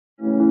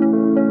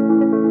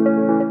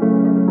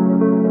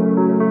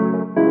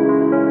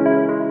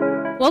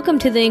Welcome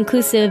to the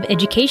Inclusive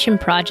Education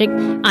Project.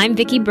 I'm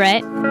Vicki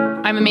Brett.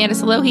 I'm Amanda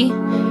Salohi.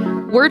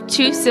 We're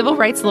two civil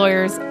rights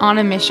lawyers on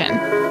a mission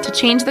to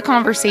change the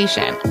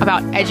conversation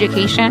about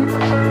education,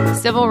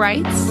 civil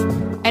rights,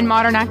 and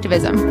modern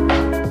activism.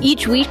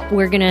 Each week,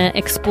 we're going to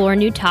explore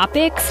new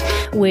topics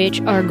which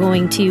are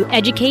going to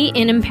educate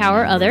and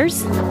empower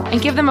others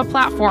and give them a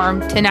platform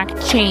to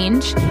enact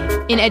change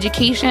in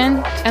education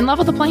and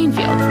level the playing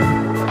field.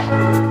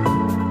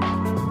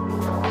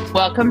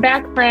 Welcome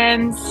back,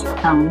 friends.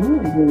 Hello,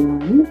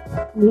 everyone.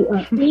 We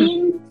are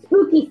in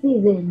spooky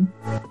season.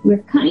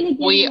 We're kind of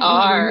getting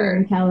here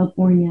in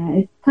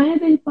California. It's kind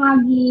of been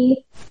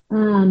foggy.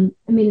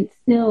 It's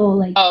still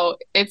like... Oh,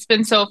 it's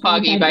been so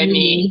foggy by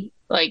me.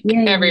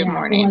 Every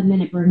morning. 1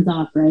 minute burns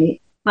off,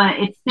 right? But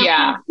it's still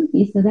kind of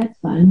spooky, so that's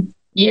fun.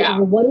 Yeah.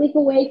 We're 1 week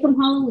away from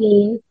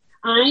Halloween.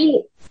 I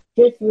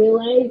just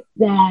realized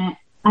that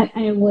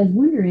I was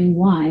wondering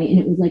why, and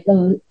it was like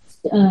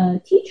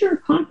teacher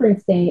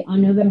conference day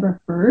on November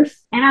 1st.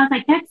 And I was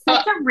like, that's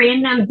such a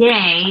random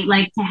day,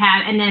 to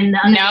have. And then the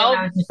other day,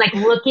 I was just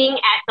looking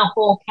at the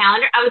whole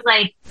calendar. I was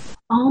like,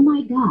 oh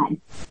my God,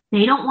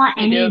 they don't want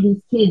any of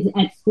these kids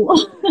at school.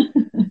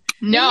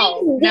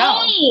 No. Isn't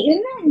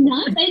that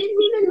nuts? I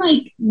didn't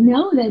even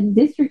know that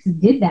districts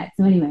did that.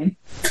 So anyway,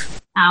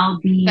 I'll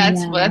be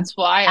that's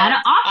why out of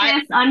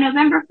office on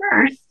November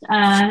 1st.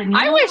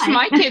 I wish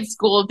my kids'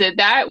 school did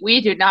that.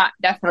 We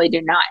definitely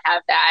do not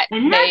have that.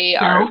 They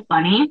are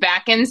funny.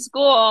 Back in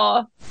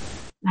school.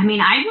 I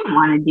mean, I wouldn't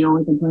want to deal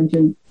with a bunch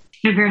of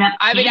sugared up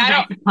kids,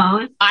 I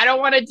suppose. I don't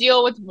want to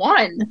deal with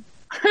one.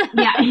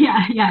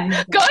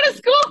 Yeah. Go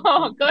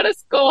to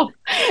school.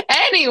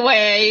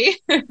 Anyway.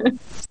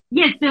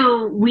 Yeah,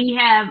 so we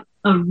have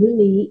a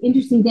really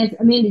interesting guest.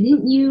 Amanda,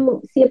 didn't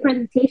you see a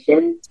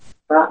presentation?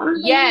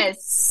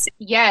 Yes.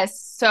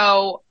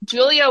 So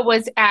Julia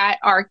was at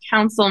our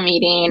council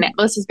meeting.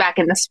 This was back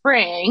in the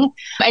spring,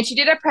 and she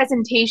did a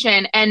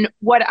presentation. And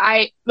what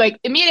I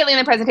immediately in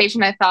the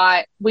presentation, I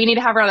thought we need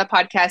to have her on the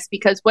podcast,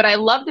 because what I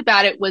loved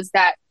about it was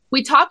that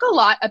we talk a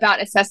lot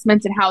about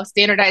assessments and how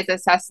standardized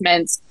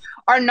assessments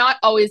are not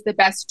always the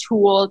best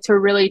tool to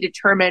really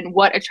determine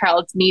what a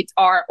child's needs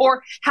are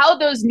or how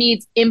those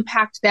needs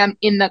impact them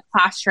in the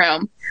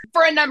classroom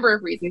for a number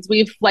of reasons.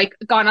 We've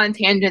gone on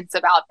tangents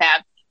about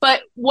them.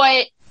 But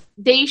what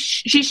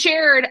she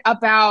shared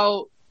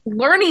about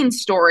learning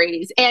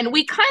stories, and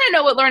we kind of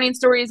know what learning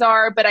stories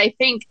are, but I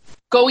think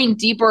going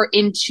deeper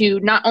into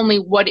not only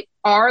what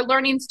are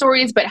learning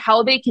stories, but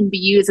how they can be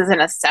used as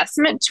an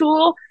assessment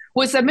tool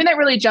was something that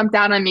really jumped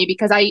out on me,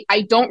 because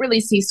I don't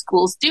really see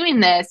schools doing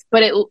this,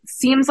 but it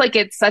seems like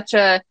it's such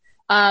a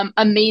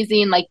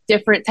amazing,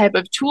 different type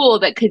of tool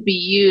that could be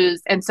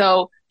used. And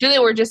so,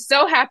 Julia, we're just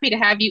so happy to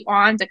have you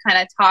on to kind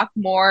of talk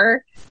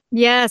more.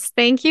 Yes,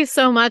 thank you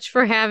so much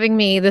for having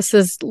me. This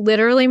is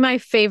literally my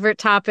favorite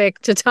topic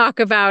to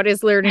talk about,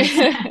 is learning.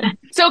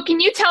 So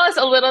can you tell us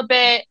a little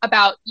bit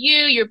about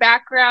you, your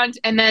background,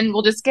 and then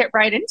we'll just get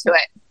right into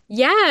it.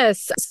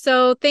 Yes.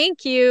 So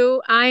thank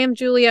you. I am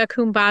Julia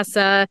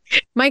Koumbassa.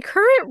 My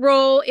current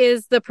role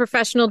is the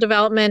professional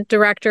development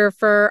director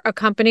for a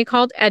company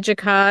called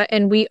Educa,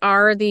 and we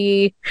are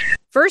the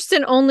first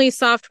and only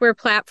software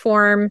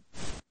platform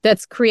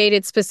that's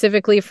created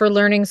specifically for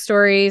learning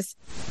stories.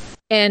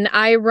 And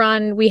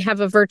we have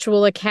a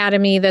virtual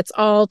academy that's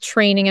all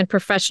training and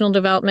professional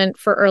development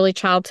for early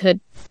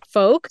childhood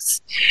folks.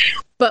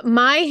 But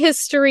my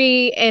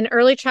history in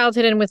early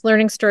childhood and with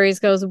learning stories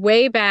goes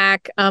way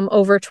back.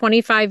 Over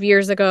 25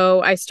 years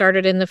ago, I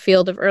started in the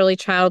field of early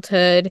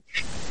childhood,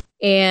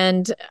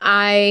 and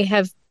I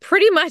have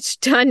pretty much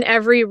done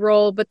every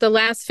role. But the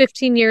last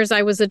 15 years,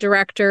 I was a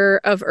director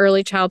of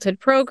early childhood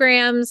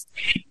programs.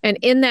 And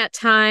in that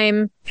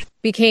time,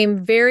 became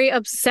very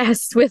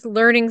obsessed with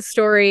learning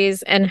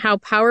stories and how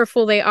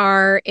powerful they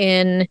are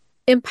in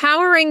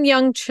empowering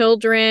young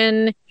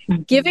children,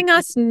 giving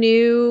us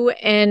new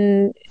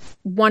and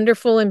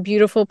wonderful and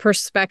beautiful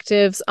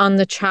perspectives on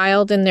the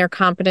child and their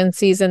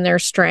competencies and their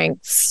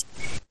strengths.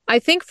 I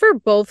think for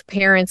both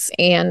parents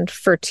and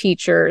for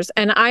teachers.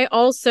 And I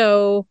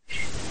also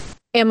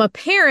am a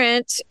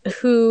parent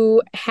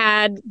who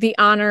had the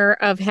honor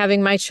of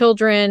having my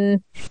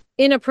children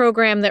in a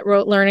program that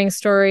wrote learning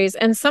stories.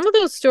 And some of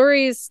those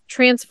stories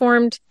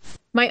transformed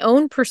my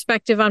own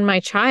perspective on my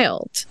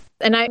child.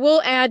 And I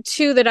will add,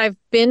 too, that I've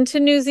been to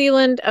New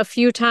Zealand a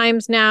few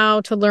times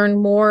now to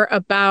learn more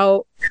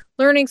about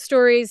learning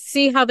stories,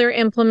 see how they're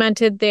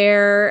implemented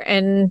there.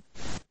 And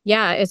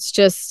yeah, it's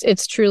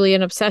truly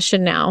an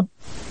obsession now.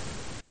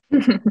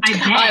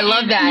 I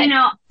love that.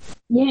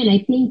 And I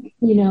think,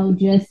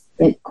 just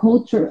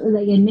culture,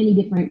 in many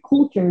different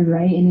cultures,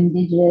 right, and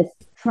indigenous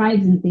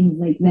tribes and things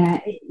like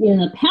that,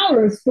 the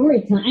power of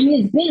storytelling,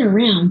 it's been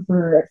around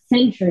for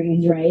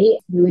centuries, right?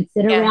 We would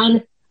sit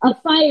around a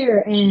fire,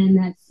 and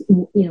that's,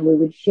 we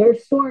would share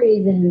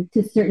stories, and to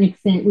a certain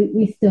extent,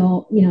 we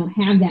still,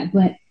 have that.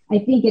 But I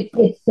think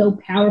it's so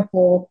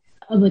powerful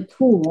of a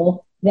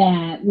tool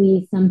that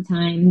we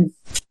sometimes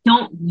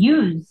don't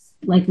use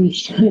like we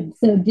should.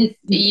 So just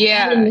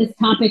having this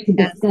topic to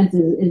discuss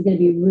is going to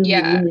be really,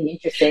 really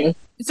interesting.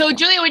 So,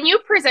 Julia, when you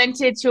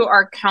presented to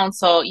our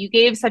council, you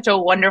gave such a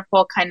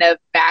wonderful kind of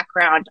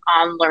background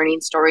on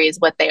learning stories,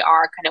 what they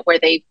are, kind of where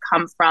they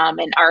come from,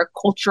 and our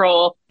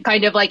cultural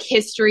kind of like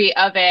history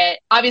of it.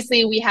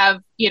 Obviously, we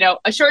have,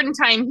 a shortened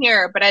time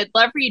here, but I'd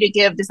love for you to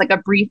give just like a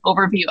brief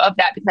overview of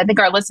that, because I think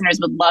our listeners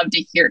would love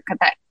to hear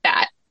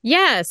that.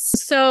 Yes.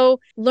 So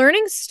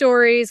learning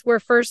stories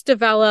were first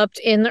developed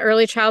in the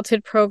early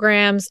childhood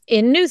programs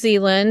in New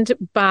Zealand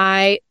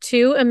by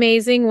two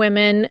amazing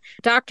women,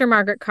 Dr.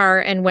 Margaret Carr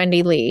and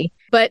Wendy Lee.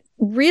 But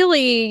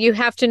really, you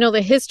have to know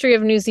the history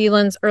of New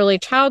Zealand's early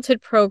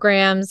childhood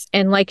programs.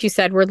 And like you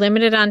said, we're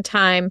limited on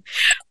time.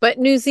 But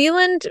New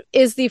Zealand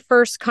is the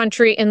first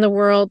country in the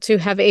world to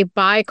have a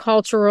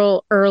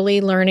bicultural early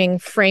learning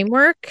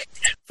framework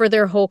for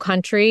their whole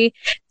country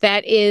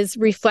that is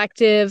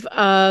reflective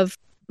of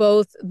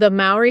both the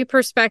Maori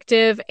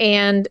perspective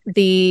and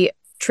the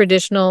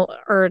traditional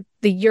or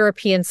the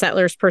European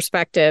settlers'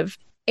 perspective.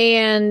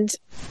 And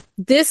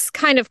this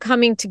kind of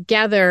coming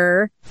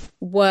together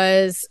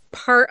was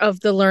part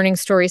of the learning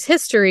stories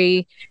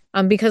history,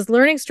 because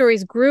learning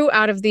stories grew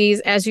out of these,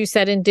 as you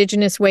said,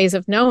 indigenous ways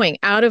of knowing,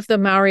 out of the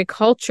Maori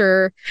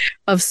culture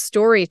of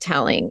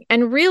storytelling.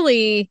 And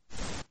really,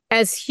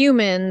 as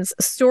humans,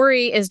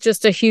 story is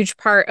just a huge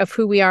part of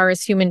who we are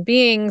as human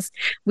beings.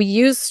 We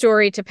use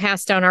story to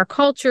pass down our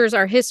cultures,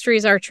 our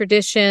histories, our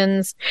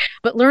traditions.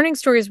 But learning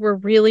stories were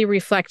really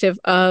reflective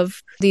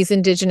of these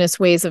indigenous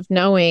ways of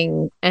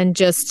knowing and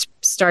just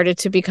started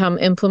to become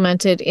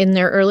implemented in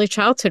their early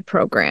childhood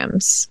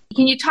programs.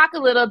 Can you talk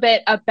a little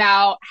bit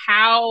about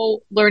how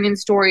learning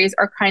stories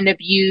are kind of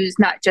used,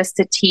 not just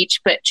to teach,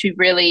 but to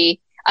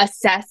really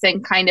assess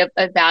and kind of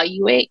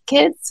evaluate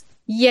kids?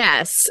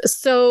 Yes.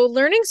 So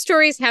learning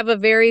stories have a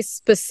very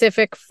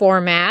specific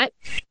format,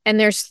 and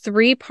there's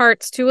 3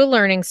 parts to a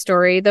learning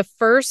story. The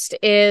first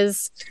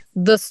is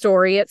the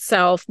story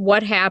itself,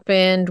 what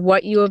happened,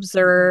 what you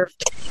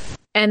observed.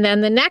 And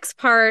then the next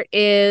part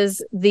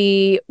is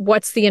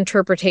what's the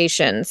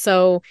interpretation.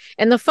 So,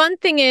 and the fun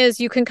thing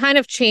is you can kind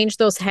of change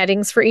those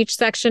headings for each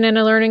section in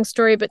a learning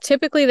story, but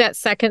typically that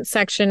second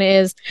section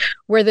is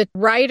where the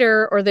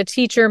writer or the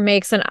teacher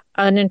makes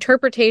an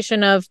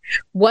interpretation of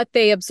what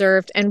they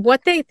observed and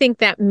what they think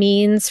that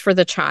means for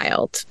the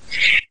child.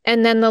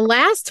 And then the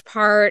last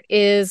part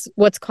is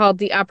what's called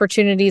the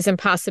opportunities and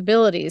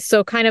possibilities.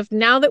 So kind of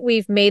now that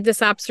we've made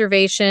this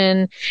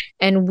observation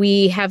and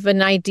we have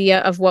an idea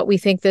of what we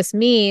think this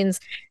means,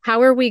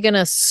 how are we going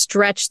to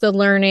stretch the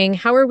learning?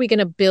 How are we going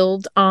to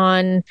build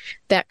on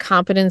that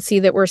competency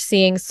that we're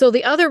seeing? So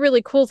the other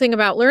really cool thing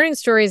about learning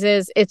stories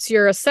is it's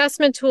your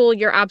assessment tool,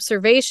 your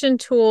observation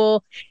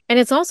tool, and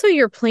it's also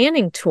your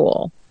planning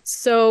tool.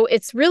 So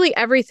it's really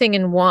everything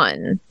in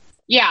one.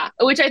 Yeah,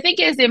 which I think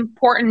is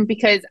important,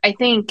 because I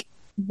think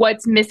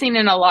what's missing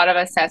in a lot of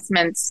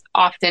assessments,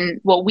 often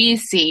what we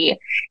see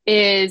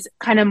is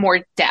kind of more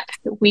depth.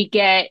 We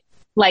get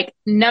like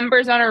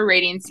numbers on a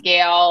rating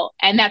scale,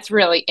 and that's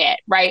really it,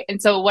 right?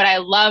 And so what I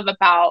love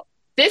about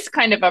this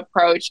kind of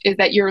approach is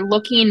that you're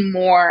looking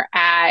more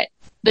at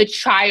the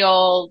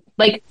child,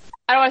 like,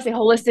 I don't want to say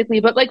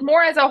holistically, but like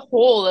more as a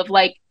whole of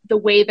like the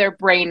way their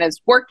brain is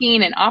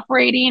working and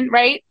operating,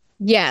 right?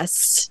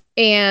 Yes.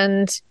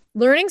 And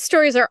learning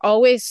stories are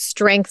always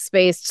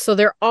strengths-based. So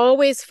they're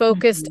always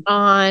focused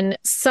on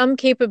some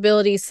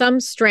capability, some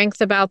strength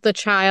about the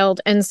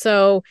child. And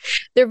so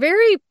they're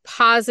very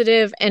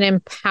positive and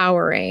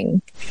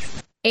empowering.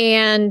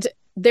 And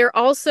they're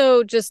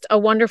also just a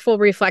wonderful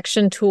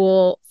reflection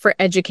tool for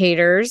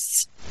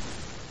educators.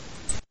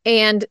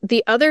 And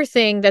the other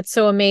thing that's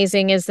so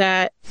amazing is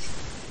that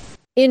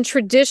in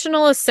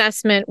traditional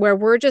assessment, where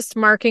we're just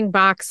marking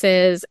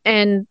boxes,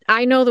 and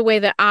I know the way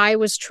that I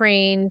was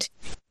trained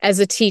as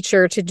a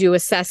teacher to do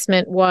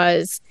assessment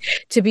was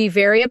to be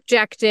very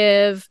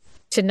objective,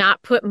 to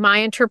not put my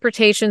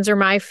interpretations or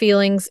my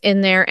feelings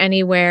in there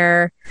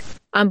anywhere.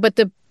 But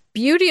the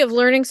beauty of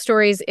learning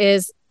stories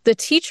is the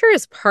teacher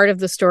is part of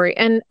the story,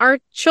 and our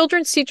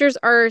children's teachers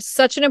are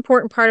such an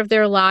important part of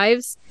their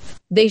lives.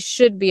 They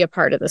should be a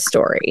part of the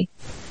story.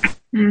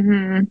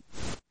 Mm-hmm.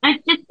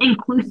 That's just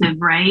inclusive,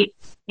 right?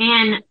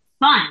 And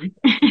fun.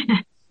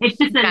 It's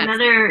just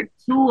another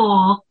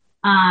tool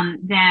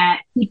that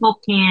people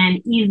can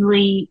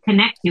easily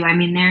connect to. I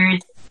mean,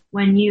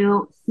 when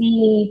you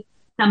see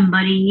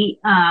somebody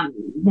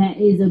that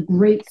is a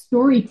great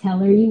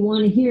storyteller, you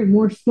want to hear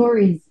more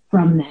stories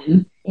from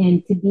them.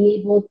 And to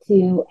be able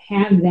to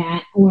have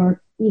that,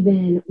 or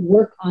even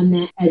work on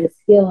that as a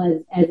skill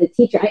as a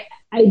teacher,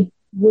 I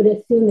would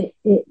assume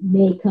it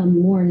may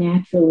come more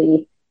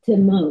naturally to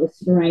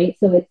most, right?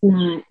 So it's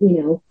not,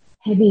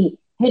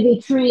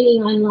 heavy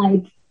training on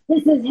like,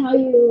 this is how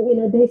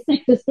you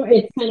dissect the story.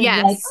 It's kind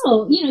of like,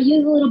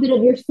 use a little bit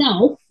of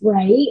yourself,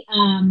 right?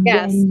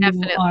 Yes, when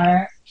definitely. You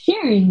are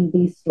sharing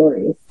these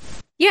stories.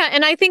 Yeah,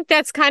 and I think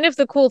that's kind of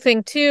the cool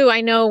thing too. I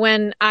know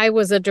when I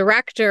was a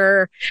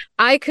director,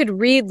 I could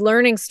read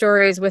learning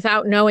stories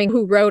without knowing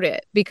who wrote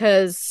it,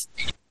 because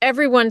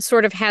everyone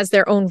sort of has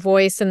their own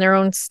voice and their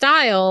own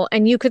style,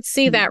 and you could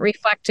see that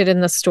reflected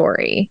in the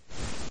story.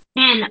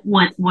 And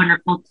what's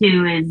wonderful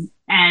too is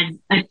as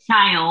a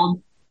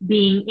child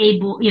being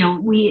able,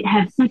 we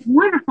have such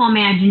wonderful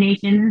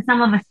imaginations and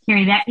some of us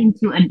carry that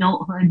into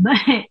adulthood, but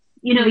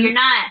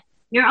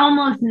you're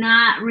almost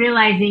not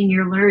realizing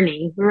you're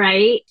learning,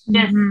 right?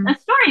 Just a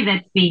story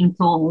that's being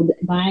told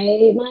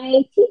by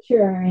my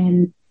teacher.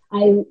 And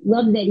I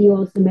love that you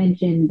also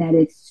mentioned that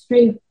it's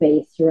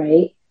strength-based,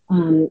 right?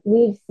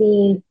 We've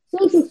seen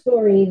social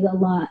stories a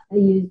lot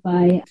used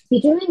by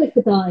speech and language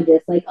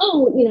pathologists, like,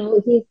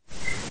 he's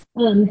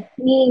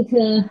needing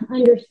to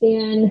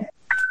understand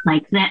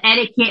like the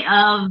etiquette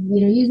of,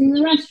 using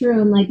the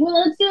restroom, like, well,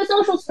 let's do a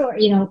social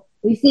story,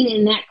 we've seen it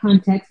in that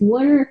context.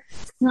 What are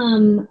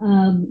some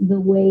of the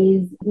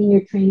ways in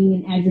your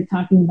training and as you're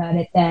talking about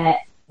it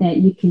that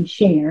you can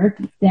share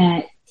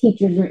that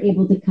teachers are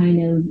able to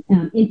kind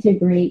of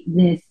integrate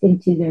this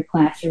into their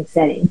classroom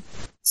setting?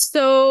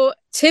 So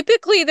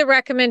typically the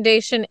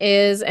recommendation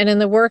is, and in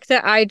the work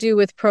that I do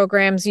with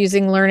programs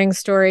using learning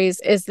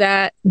stories, is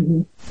that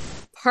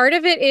part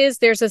of it is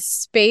there's a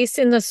space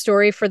in the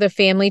story for the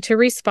family to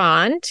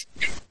respond.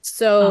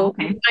 So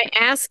I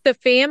ask the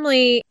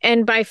family,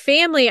 and by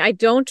family, I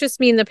don't just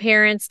mean the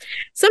parents.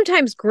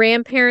 Sometimes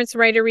grandparents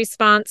write a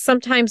response.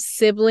 Sometimes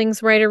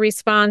siblings write a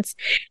response.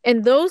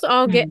 And those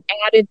all get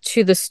added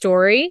to the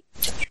story.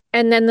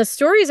 And then the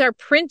stories are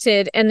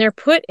printed and they're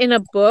put in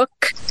a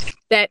book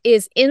that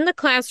is in the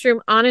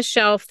classroom on a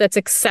shelf that's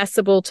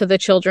accessible to the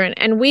children.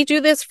 And we do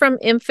this from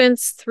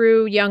infants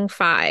through young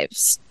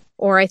fives,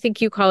 or I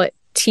think you call it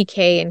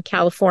TK in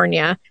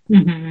California.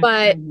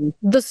 But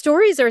the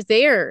stories are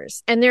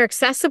theirs and they're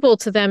accessible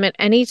to them at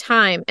any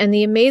time. And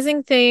the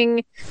amazing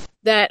thing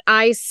that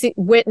I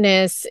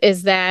witness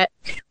is that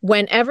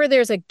whenever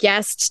there's a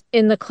guest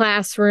in the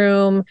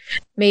classroom,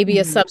 maybe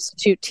a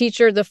substitute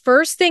teacher, the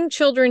first thing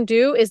children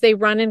do is they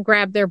run and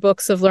grab their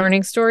books of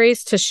learning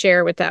stories to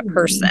share with that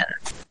person.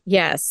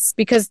 Yes,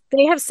 because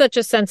they have such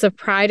a sense of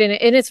pride in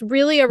it. And it's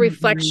really a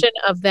reflection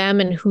of them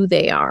and who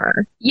they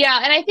are.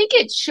 Yeah. And I think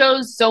it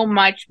shows so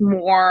much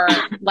more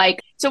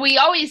so we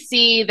always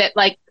see that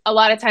a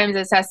lot of times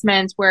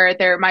assessments where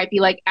there might be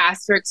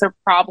asterisks or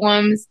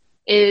problems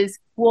is,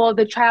 well,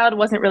 the child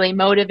wasn't really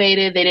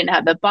motivated. They didn't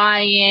have the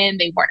buy-in.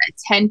 They weren't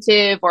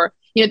attentive, or,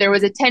 there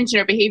was attention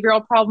or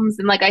behavioral problems.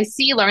 And I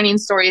see learning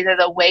stories as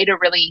a way to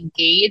really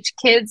engage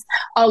kids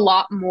a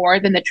lot more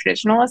than the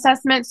traditional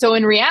assessment. So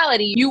in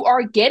reality, you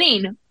are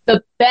getting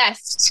the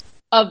best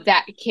of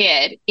that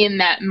kid in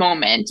that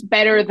moment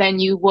better than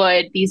you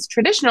would these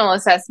traditional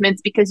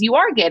assessments, because you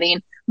are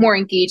getting more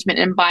engagement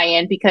and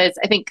buy-in, because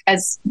I think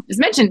as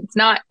mentioned,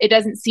 it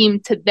doesn't seem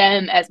to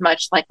them as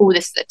much like, oh,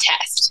 this is a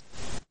test.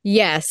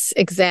 Yes,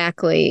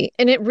 exactly.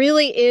 And it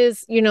really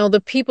is,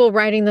 the people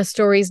writing the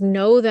stories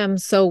know them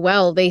so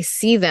well. They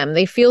see them,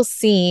 they feel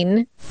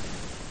seen,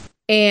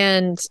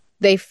 and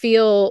they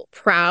feel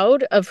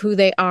proud of who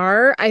they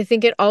are. I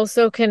think it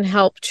also can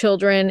help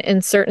children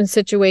in certain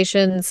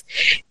situations,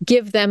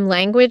 give them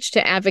language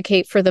to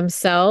advocate for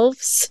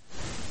themselves.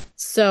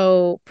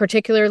 So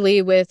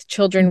particularly with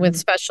children with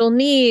special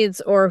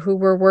needs or who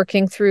were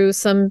working through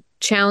some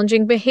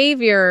challenging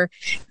behavior,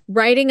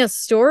 writing a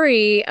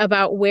story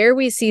about where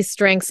we see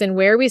strengths and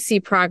where we see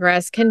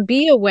progress can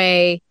be a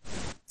way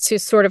to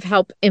sort of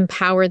help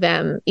empower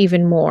them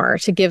even more,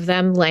 to give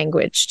them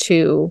language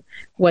to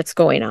what's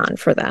going on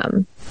for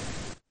them.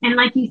 And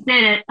like you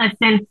said, a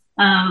sense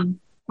of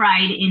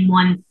pride in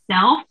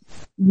oneself,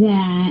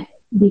 that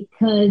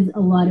because a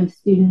lot of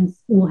students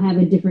will have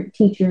a different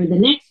teacher the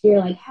next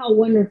year, how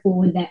wonderful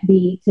would that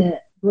be to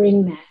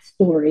bring that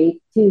story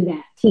to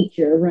that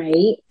teacher,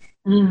 right?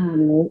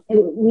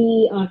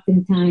 We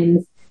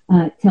oftentimes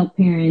tell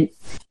parents,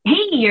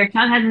 hey, your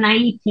child has an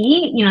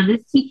IEP,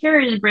 this teacher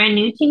is brand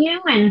new to you.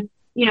 And,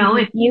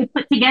 if you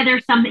put together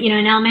something,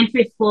 in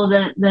elementary school,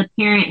 the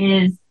parent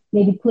is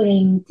maybe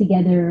putting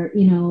together,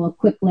 a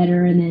quick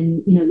letter, and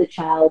then, the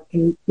child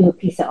can do a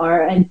piece of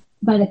art. And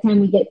by the time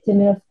we get to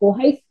middle school,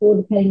 high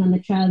school, depending on the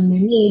child and their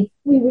needs,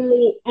 we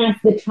really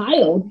ask the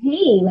child,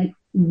 hey,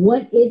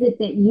 what is it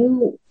that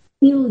you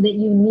feel that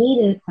you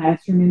need in a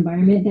classroom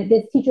environment that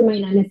this teacher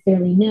might not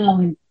necessarily know,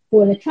 and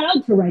for the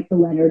child to write the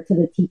letter to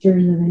the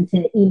teachers and then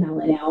to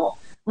email it out.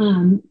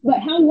 But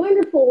how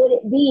wonderful would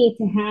it be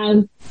to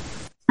have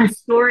a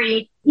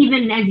story,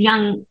 even as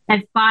young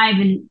as 5,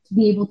 and to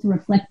be able to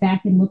reflect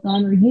back and look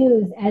on or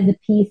use as a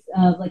piece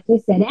of, like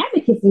you said,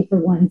 advocacy for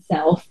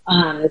oneself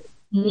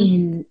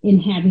in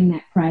having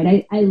that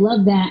pride. I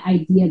love that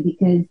idea,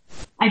 because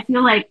I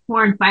feel like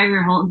 4 and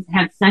 5-year-olds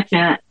have such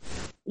a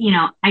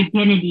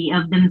identity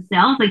of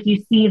themselves.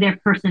 You see their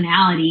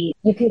personality.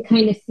 You can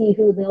kind of see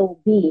who they'll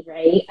be,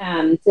 right?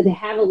 So to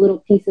have a little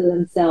piece of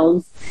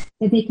themselves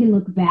that they can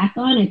look back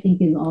on, I think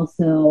is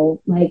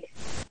also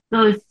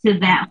goes to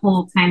that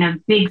whole kind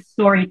of big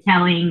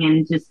storytelling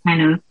and just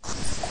kind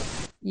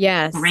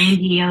of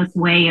grandiose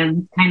way of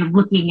kind of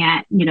looking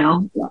at,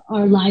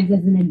 our lives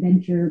as an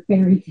adventure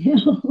fairy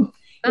tale,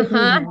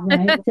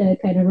 right? To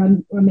kind of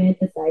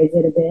romanticize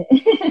it a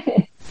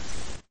bit.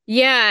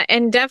 Yeah,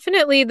 and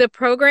definitely the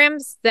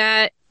programs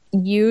that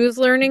use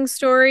learning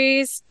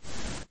stories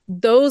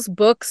those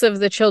books of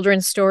the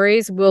children's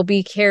stories will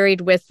be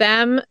carried with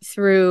them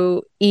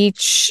through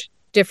each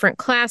different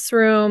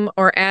classroom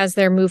or as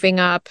they're moving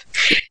up.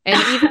 And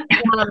even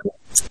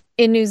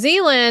in New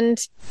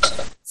Zealand,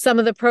 some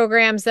of the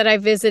programs that I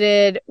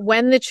visited,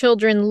 when the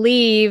children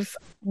leave,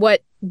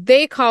 what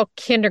they call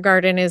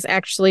kindergarten is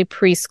actually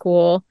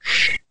preschool.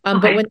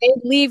 But when they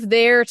leave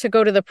there to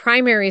go to the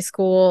primary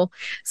school,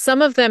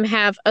 some of them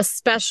have a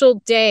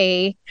special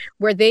day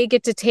where they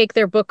get to take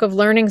their book of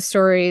learning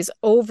stories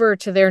over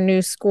to their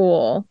new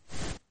school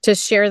to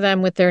share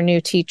them with their new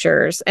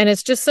teachers. And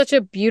it's just such a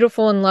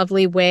beautiful and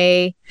lovely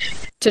way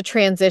to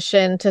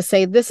transition, to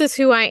say, this is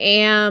who I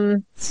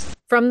am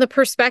from the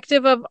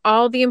perspective of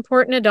all the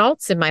important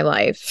adults in my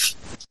life.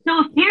 So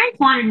if parents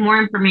wanted more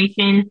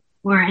information,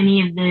 or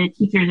any of the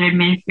teachers or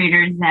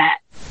administrators that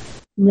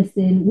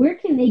listen, where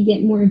can they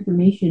get more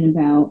information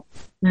about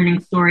learning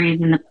stories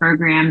and the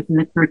programs and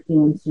the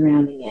curriculum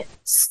surrounding it?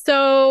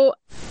 So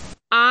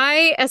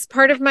I, as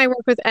part of my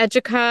work with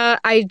Educa,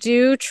 I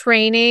do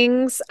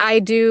trainings. I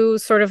do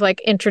sort of like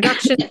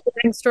introduction to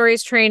learning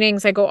stories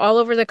trainings. I go all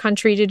over the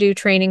country to do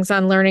trainings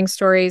on learning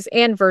stories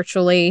and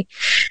virtually.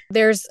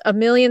 There's a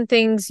million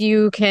things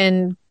you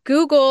can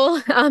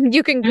Google.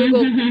 You can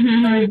Google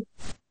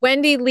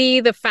Wendy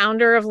Lee, the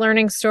founder of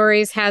Learning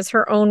Stories, has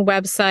her own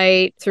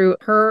website through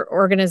her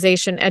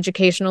organization,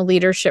 Educational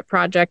Leadership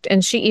Project.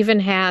 And she even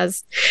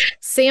has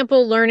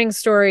sample learning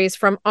stories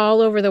from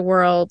all over the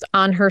world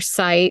on her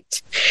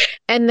site.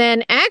 And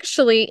then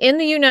actually in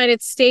the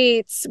United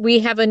States, we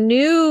have a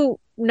new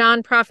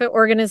nonprofit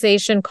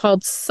organization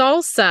called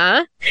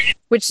SALSA,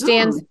 which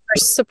stands for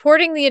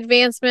Supporting the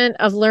Advancement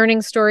of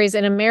Learning Stories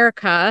in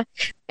America.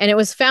 And it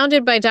was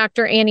founded by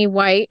Dr. Annie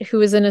White,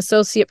 who is an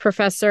associate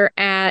professor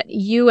at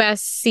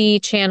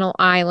USC Channel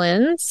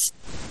Islands.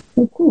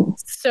 Oh, cool.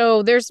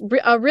 So there's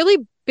a really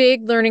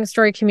big learning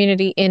story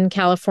community in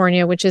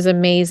California, which is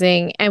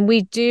amazing. And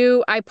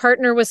I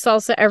partner with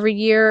SALSA every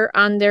year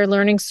on their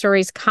Learning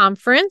Stories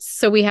conference.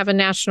 So we have a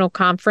national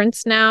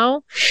conference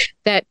now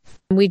that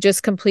we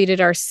just completed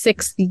our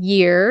 6th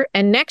year.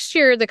 And next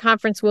year, the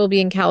conference will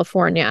be in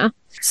California.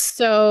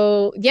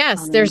 So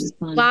yes, there's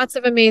lots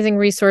of amazing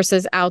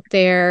resources out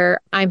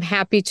there. I'm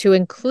happy to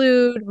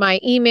include my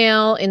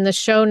email in the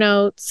show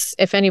notes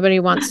if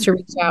anybody wants to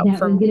reach out.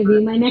 That was going to be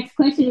my next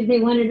question, if they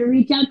wanted to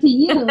reach out to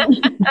you.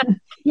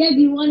 Yeah, if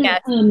you want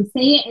to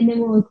say it, and then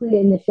we'll include it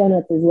in the show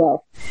notes as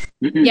well.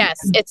 Yes,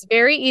 it's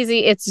very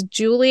easy. It's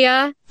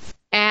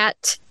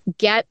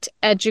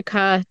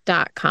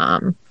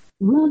julia@geteduca.com.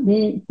 Love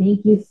it.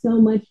 Thank you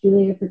so much,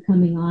 Julia, for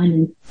coming on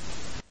and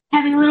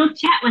having a little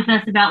chat with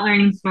us about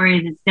learning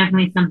stories. It's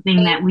definitely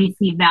something that we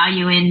see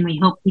value in. We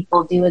hope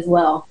people do as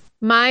well.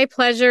 My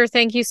pleasure.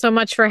 Thank you so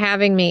much for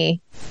having me.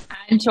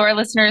 And to our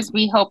listeners,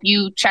 we hope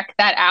you check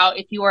that out.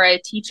 If you are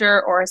a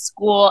teacher or a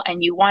school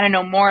and you want to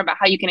know more about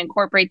how you can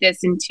incorporate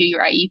this into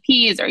your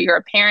IEPs, or you're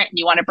a parent and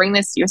you want to bring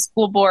this to your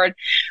school board,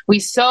 we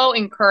so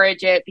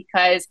encourage it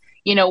because,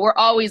 we're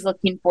always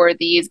looking for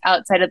these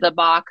outside of the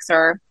box,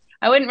 or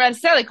I wouldn't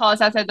necessarily call us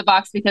outside the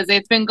box because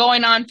it's been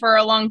going on for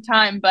a long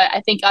time, but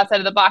I think outside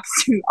of the box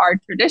to our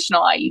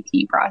traditional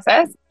IEP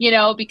process,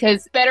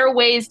 because better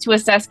ways to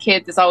assess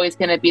kids is always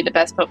going to be the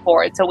best foot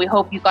forward. So we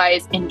hope you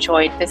guys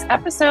enjoyed this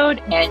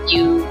episode and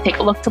you take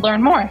a look to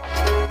learn more.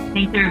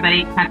 Thanks,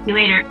 everybody. Talk to you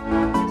later.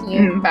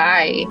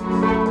 Bye.